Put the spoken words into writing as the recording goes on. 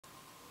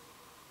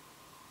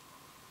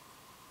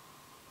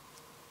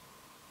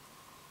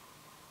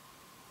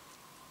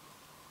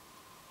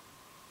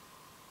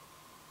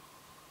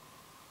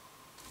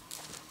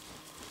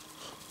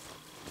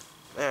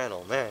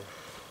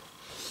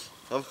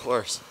Of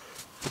course.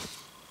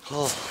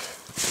 Oh.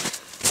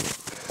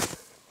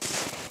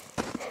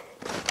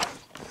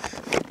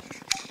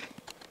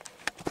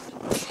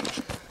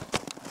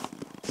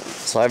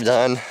 So I've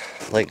done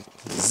like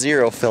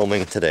 0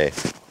 filming today.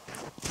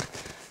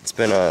 It's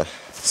been a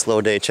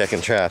slow day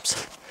checking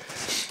traps.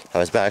 I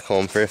was back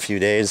home for a few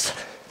days.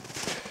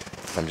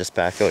 I'm just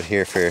back out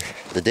here for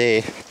the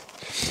day,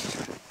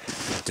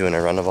 doing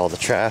a run of all the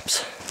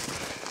traps.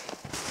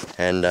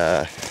 And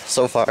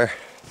so far,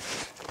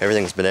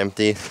 everything's been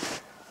empty.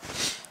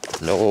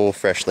 No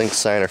fresh lynx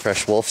sign or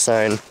fresh wolf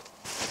sign.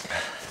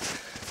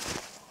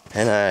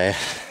 And I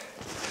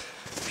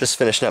just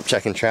finishing up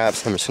checking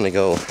traps. I'm just gonna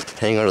go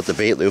hang out at the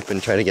bait loop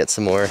and try to get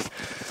some more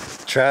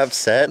traps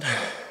set.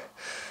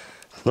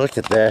 Look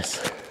at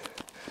this.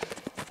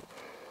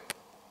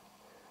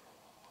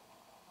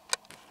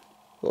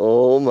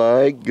 Oh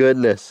my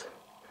goodness.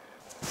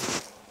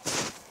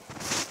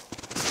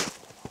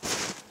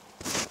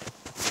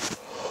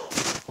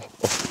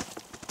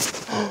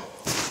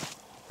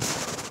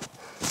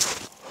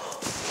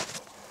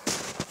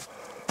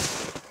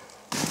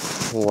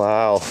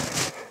 Wow.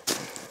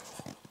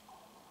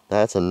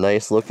 That's a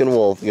nice looking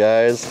wolf,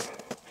 guys.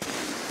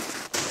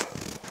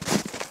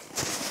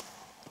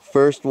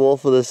 First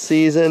wolf of the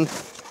season.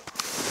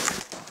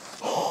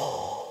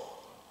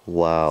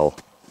 Wow.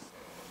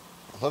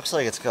 Looks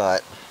like it's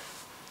got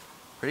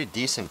pretty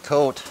decent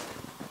coat.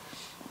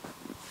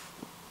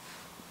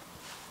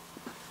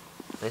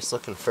 Nice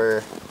looking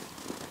fur.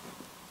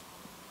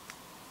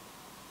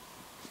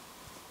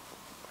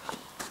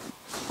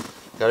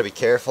 Gotta be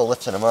careful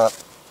lifting him up,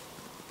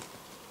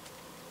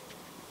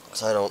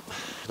 because I don't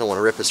want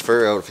to rip his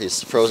fur out if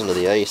he's frozen to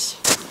the ice.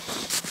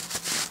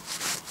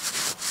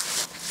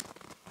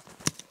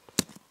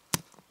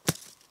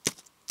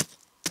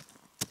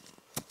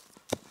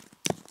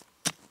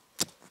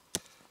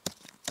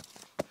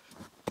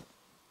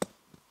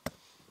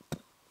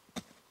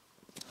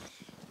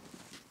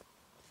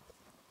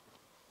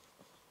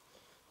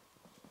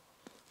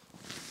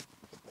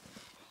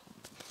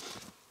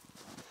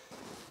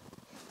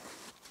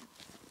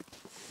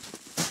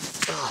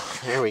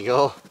 There we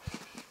go.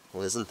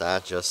 Well, isn't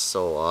that just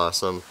so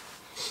awesome?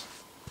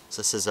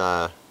 So this is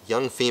a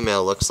young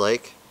female, looks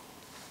like.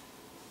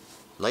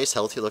 Nice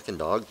healthy looking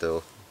dog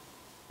though.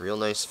 Real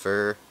nice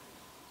fur.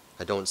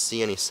 I don't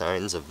see any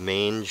signs of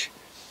mange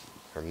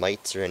or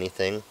mites or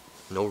anything.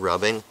 No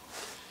rubbing.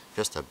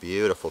 Just a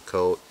beautiful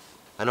coat.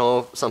 I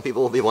know some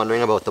people will be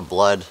wondering about the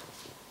blood.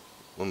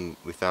 When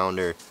we found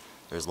her,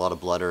 there's a lot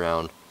of blood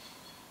around.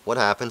 What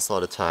happens a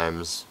lot of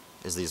times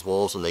is these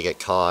wolves, when they get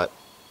caught,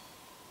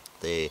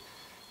 they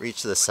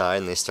reach to the side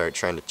and they start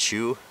trying to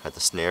chew at the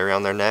snare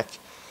around their neck.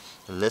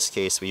 In this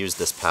case, we used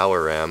this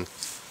power ram.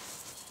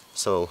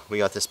 So we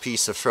got this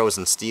piece of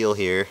frozen steel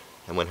here,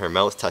 and when her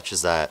mouth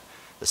touches that,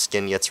 the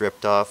skin gets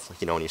ripped off. Like,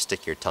 you know, when you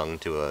stick your tongue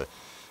to a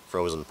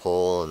frozen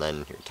pole and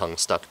then your tongue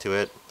stuck to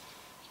it.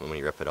 When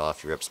you rip it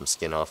off, you rip some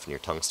skin off and your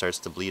tongue starts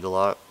to bleed a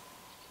lot.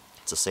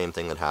 It's the same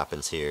thing that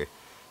happens here.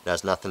 It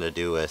has nothing to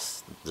do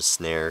with the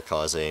snare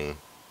causing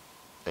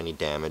any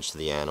damage to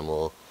the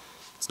animal.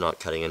 It's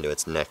not cutting into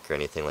its neck or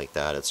anything like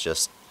that. It's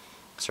just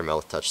because her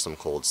mouth touched some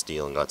cold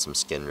steel and got some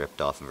skin ripped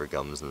off of her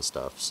gums and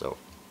stuff. So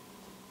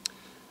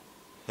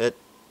it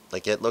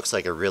looks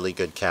like a really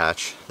good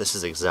catch. This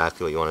is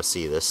exactly what you want to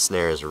see. This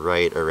snare is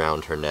right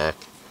around her neck,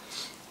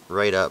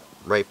 right up,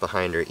 right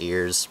behind her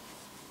ears.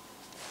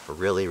 A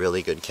really,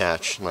 really good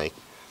catch. Like,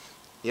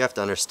 you have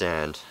to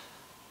understand,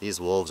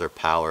 these wolves are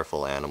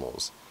powerful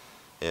animals.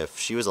 If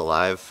she was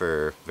alive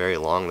for very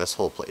long, this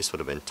whole place would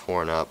have been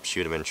torn up. She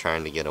would have been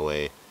trying to get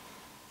away.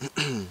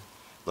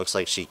 Looks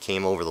like she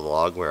came over the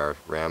log where our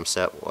ram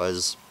set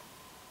was,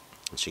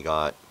 and she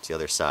got to the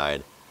other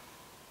side.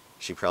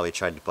 She probably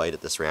tried to bite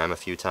at this ram a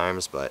few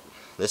times, but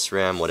this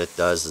ram, what it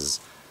does is,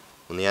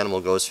 when the animal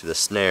goes through the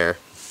snare,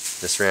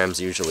 this ram's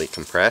usually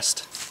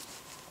compressed,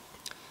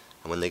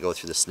 and when they go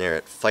through the snare,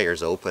 it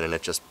fires open and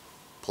it just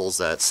pulls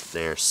that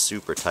snare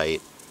super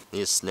tight.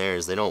 These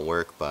snares, they don't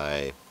work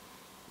by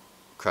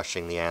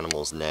crushing the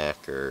animal's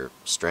neck or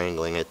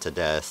strangling it to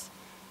death.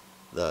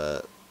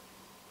 The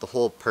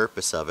whole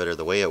purpose of it, or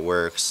the way it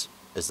works,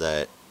 is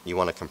that you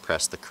want to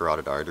compress the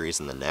carotid arteries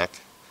in the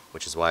neck,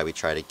 which is why we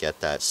try to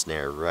get that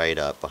snare right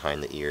up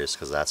behind the ears,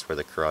 because that's where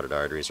the carotid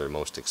arteries are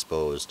most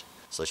exposed.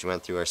 So she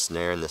went through our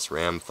snare and this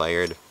ram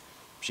fired.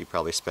 She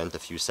probably spent a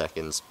few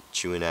seconds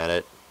chewing at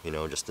it, you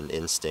know, just an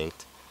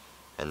instinct,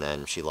 and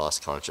then she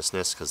lost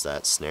consciousness because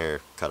that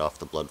snare cut off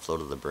the blood flow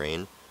to the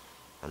brain,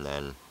 and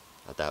then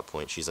at that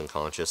point she's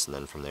unconscious, and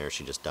then from there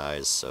she just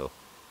dies. So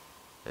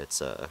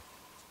it's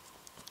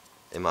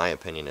in my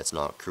opinion, it's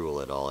not cruel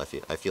at all. I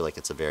feel like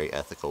it's a very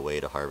ethical way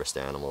to harvest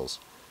animals,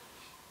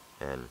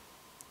 and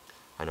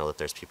I know that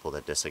there's people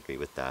that disagree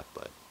with that,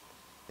 but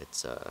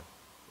it's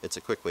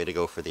a quick way to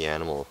go for the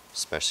animal,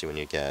 especially when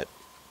you get a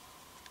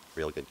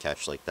real good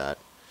catch like that.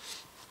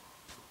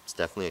 It's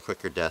definitely a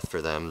quicker death for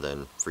them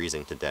than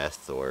freezing to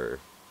death or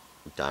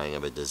dying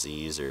of a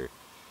disease or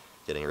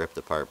getting ripped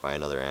apart by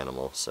another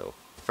animal. So,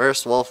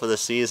 first wolf of the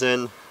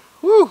season.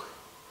 Woo!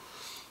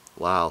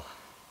 Wow.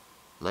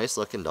 Nice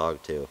looking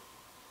dog too.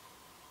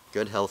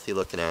 Good healthy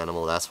looking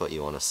animal, that's what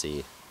you want to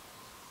see.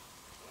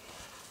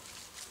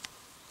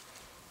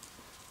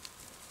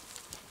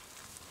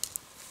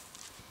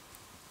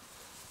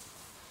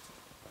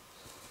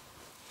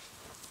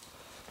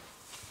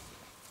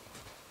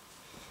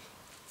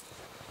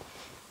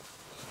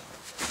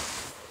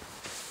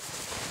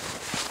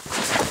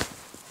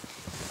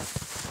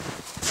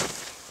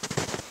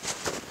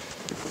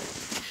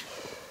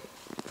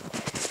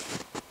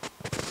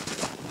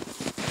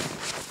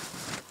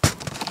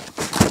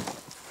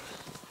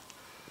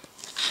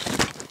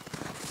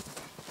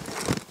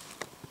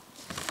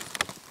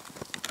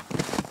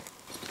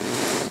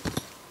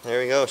 There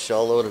we go,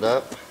 shell loaded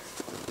up.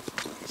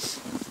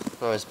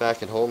 When I was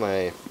back at home,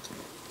 I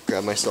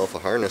grabbed myself a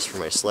harness for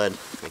my sled,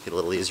 make it a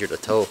little easier to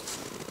tow.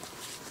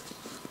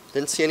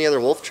 Didn't see any other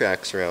wolf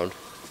tracks around.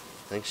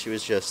 I think she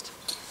was just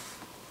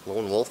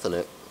lone wolfing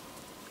it.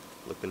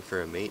 Looking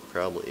for a mate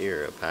probably,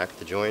 or a pack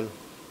to join.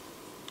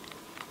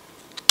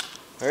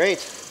 Alright,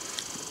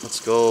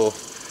 let's go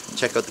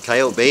check out the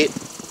coyote bait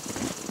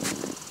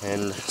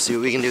and see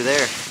what we can do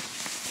there.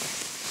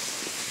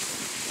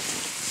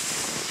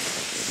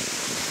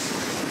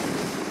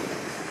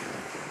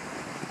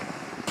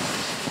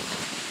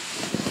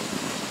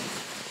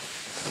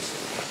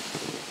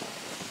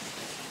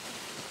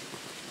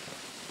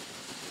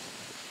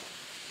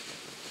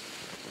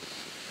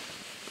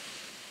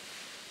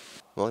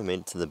 Well, we made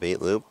it to the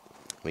bait loop.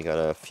 We got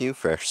a few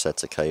fresh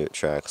sets of coyote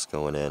tracks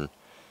going in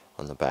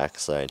on the back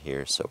side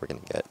here, so we're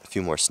going to get a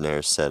few more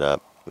snares set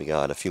up. We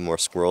got a few more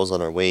squirrels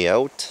on our way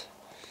out,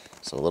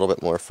 so a little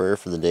bit more fur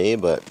for the day,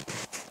 but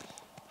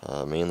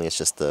mainly it's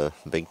just the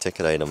big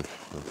ticket item,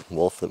 the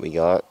wolf that we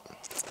got.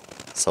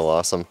 So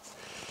awesome.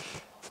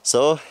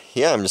 So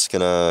yeah, I'm just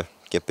going to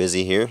get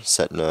busy here,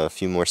 setting a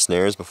few more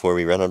snares before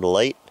we run out of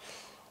light.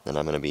 Then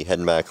I'm going to be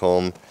heading back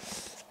home.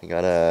 I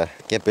gotta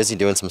get busy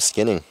doing some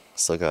skinning.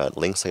 Still got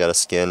lynx I gotta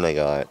skin, I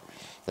got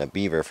that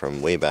beaver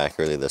from way back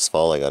early this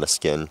fall I gotta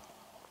skin,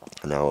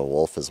 and now a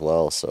wolf as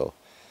well, so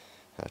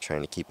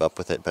trying to keep up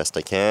with it best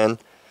I can.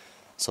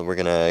 So we're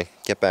gonna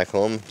get back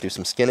home, do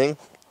some skinning,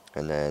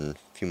 and then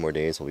a few more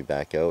days we'll be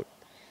back out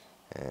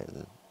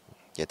and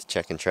get to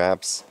checking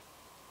traps.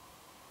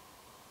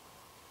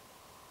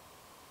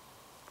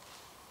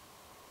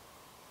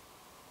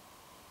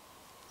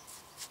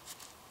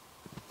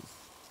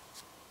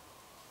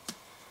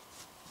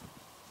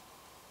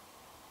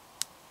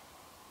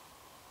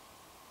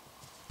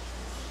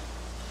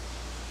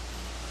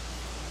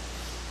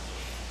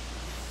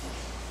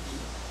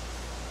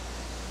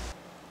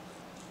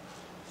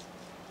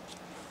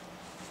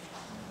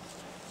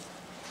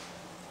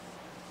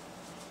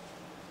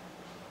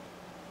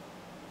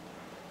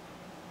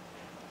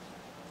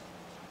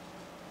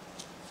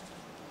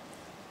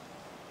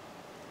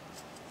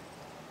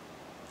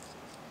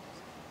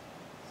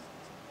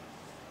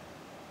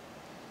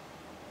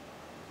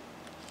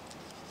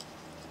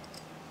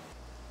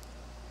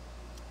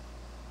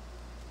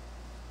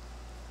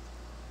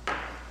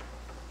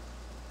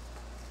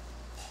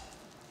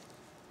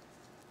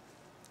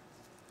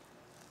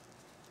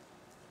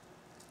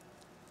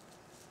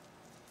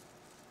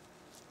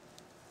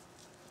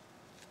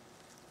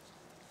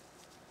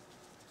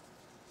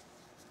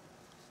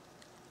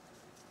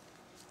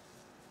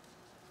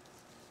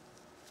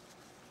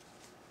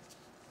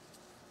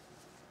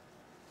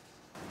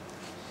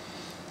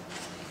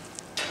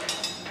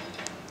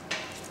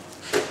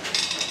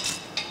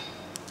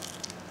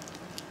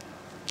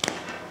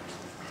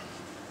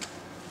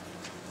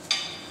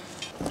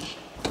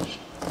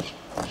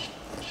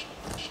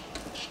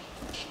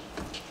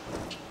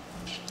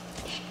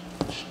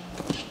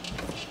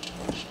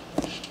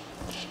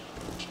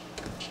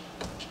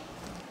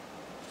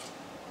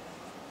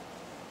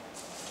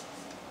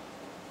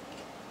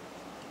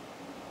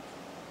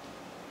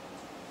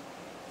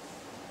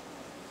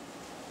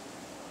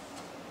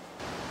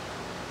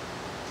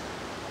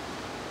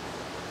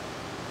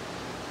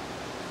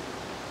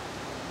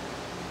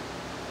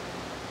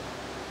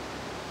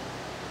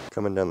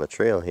 Coming down the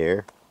trail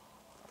here,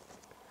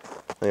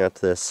 I got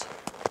this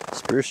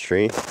spruce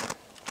tree.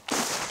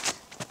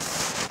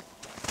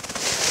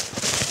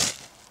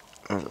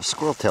 There's a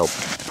squirrel tail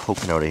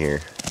poking out of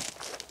here.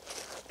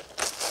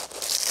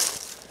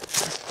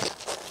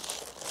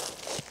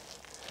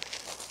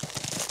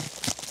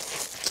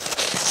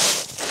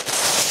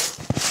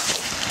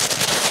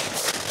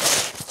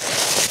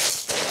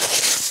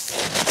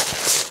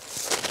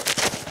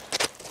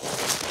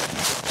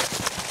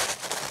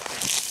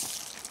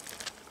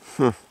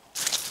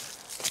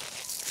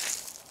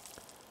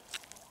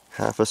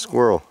 Half a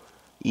squirrel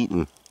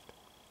eaten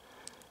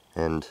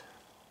and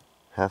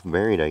half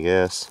buried, I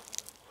guess.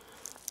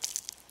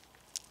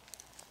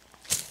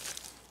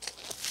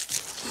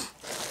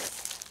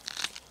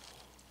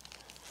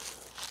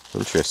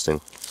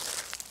 Interesting.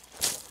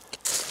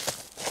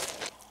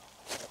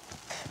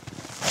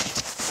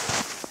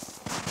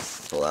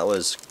 Well, that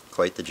was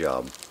quite the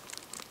job.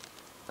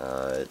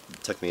 It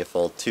took me a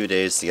full 2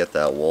 days to get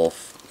that wolf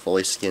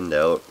fully skinned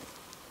out.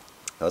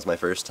 That was my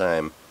first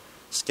time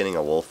skinning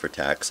a wolf for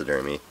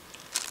taxidermy.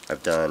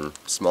 I've done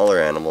smaller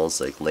animals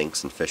like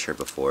lynx and fisher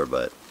before,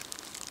 but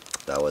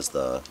that was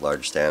the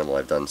largest animal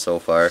I've done so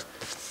far.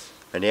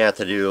 And you have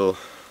to do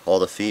all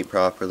the feet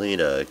properly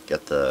to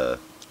get the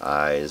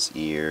eyes,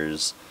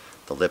 ears,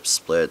 the lips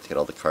split, to get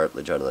all the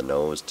cartilage out of the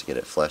nose, to get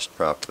it fleshed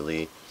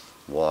properly,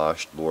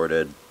 washed,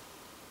 boarded.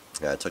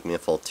 Yeah, it took me a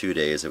full 2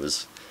 days. It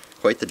was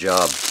quite the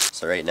job.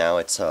 So right now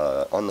it's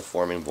on the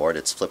forming board.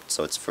 It's flipped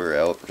so it's fur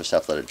out. We just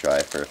have to let it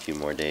dry for a few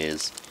more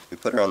days. We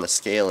put her on the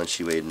scale and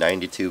she weighed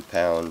 92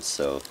 pounds,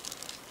 so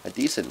a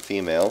decent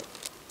female.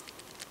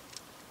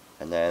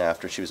 And then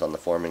after she was on the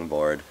forming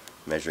board,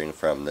 measuring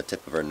from the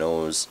tip of her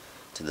nose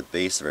to the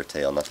base of her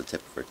tail, not the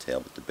tip of her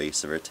tail, but the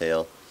base of her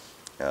tail,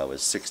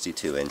 was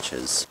 62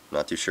 inches.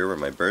 Not too sure where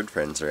my bird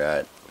friends are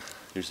at.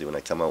 Usually when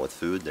I come out with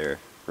food, they're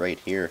right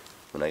here.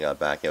 When I got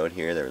back out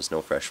here, there was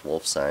no fresh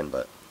wolf sign,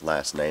 but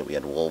last night we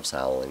had wolves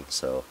howling,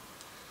 so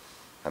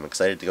I'm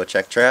excited to go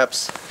check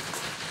traps.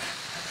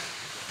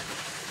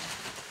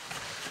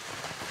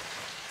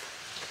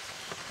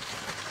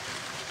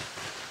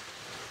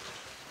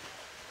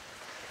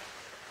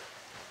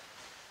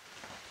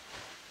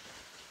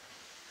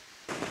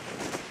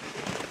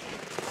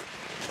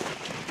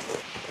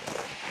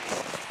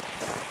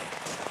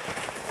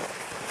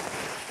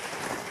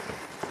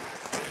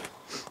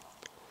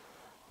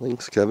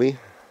 Lynx cubby,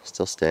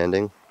 still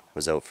standing. I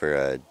was out for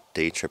a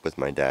day trip with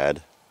my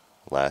dad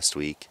last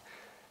week,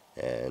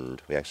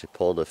 and we actually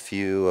pulled a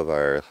few of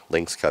our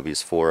lynx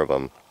cubbies, 4 of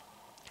them.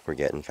 We're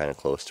getting kind of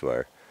close to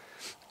our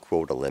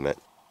quota limit.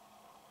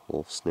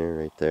 Wolf snare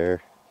right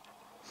there.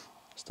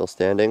 Still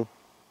standing.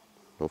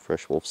 No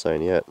fresh wolf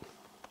sign yet.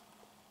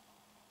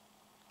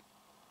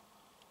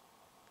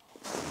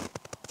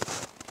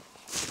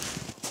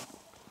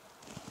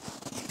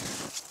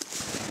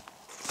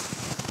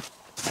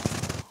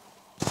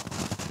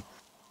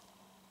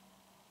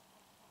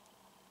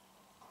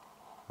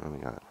 And we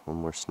got one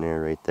more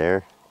snare right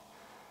there.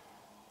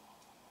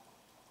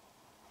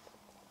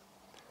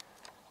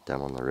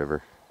 Down on the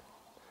river,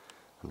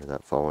 under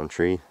that fallen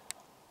tree.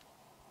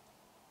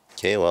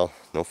 Okay, well,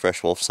 no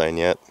fresh wolf sign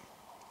yet.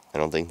 I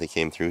don't think they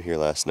came through here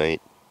last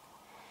night.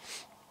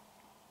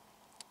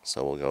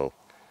 So we'll go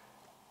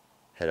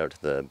head out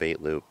to the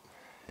bait loop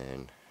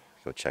and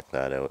go check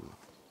that out.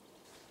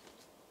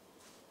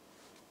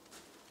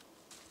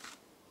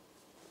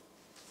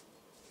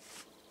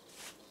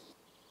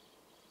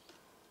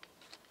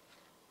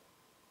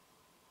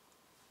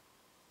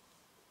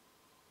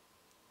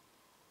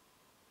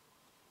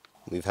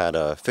 We've had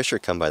a fisher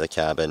come by the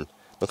cabin,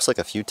 looks like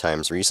a few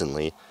times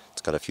recently.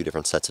 It's got a few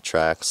different sets of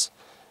tracks,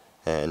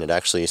 and it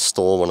actually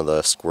stole one of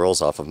the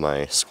squirrels off of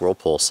my squirrel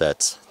pole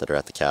sets that are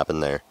at the cabin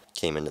there.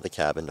 Came into the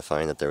cabin to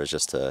find that there was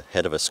just a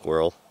head of a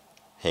squirrel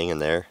hanging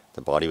there,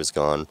 the body was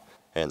gone,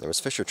 and there was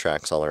fisher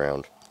tracks all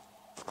around.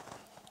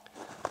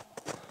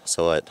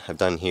 So what I've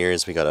done here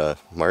is we got a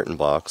marten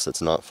box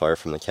that's not far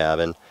from the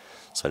cabin,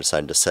 so I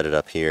decided to set it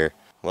up here.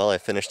 Well, I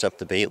finished up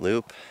the bait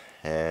loop,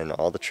 and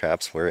all the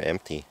traps were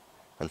empty.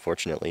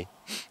 Unfortunately,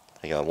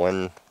 I got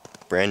one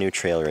brand new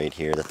trail right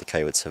here that the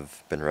coyotes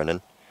have been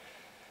running.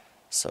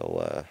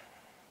 So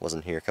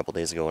wasn't here a couple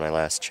days ago when I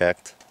last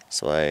checked.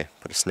 So I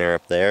put a snare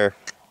up there.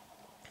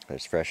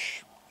 There's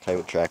fresh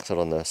coyote tracks out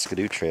on the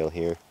Skidoo trail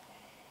here.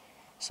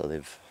 So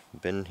they've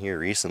been here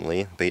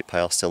recently. Bait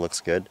pile still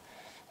looks good.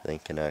 I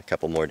think in a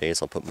couple more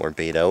days I'll put more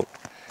bait out.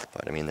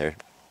 But I mean, they're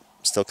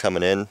still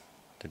coming in.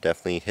 They're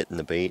definitely hitting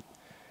the bait.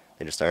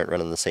 They just aren't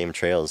running the same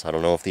trails. I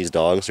don't know if these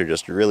dogs are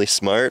just really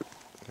smart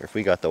or if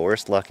we got the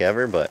worst luck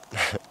ever, but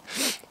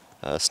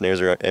snares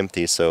are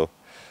empty, so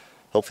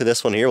hopefully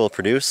this one here will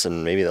produce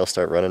and maybe they'll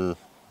start running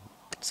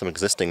some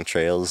existing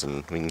trails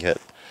and we can get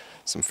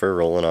some fur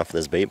rolling off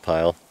this bait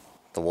pile.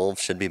 The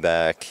wolves should be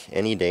back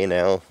any day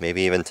now,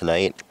 maybe even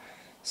tonight.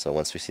 So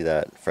once we see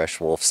that fresh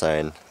wolf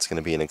sign, it's going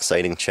to be an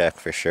exciting check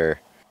for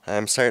sure.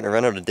 I'm starting to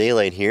run out of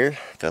daylight here.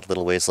 Got a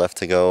little ways left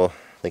to go.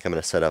 I think I'm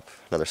going to set up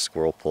another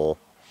squirrel pole.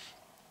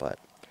 But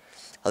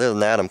other than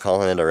that, I'm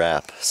calling it a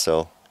wrap.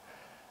 So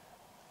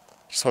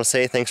just want to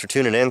say thanks for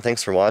tuning in,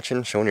 thanks for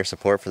watching, showing your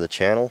support for the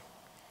channel.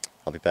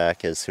 I'll be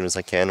back as soon as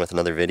I can with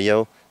another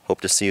video.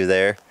 Hope to see you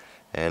there.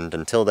 And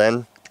until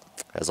then,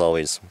 as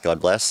always,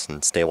 God bless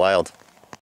and stay wild.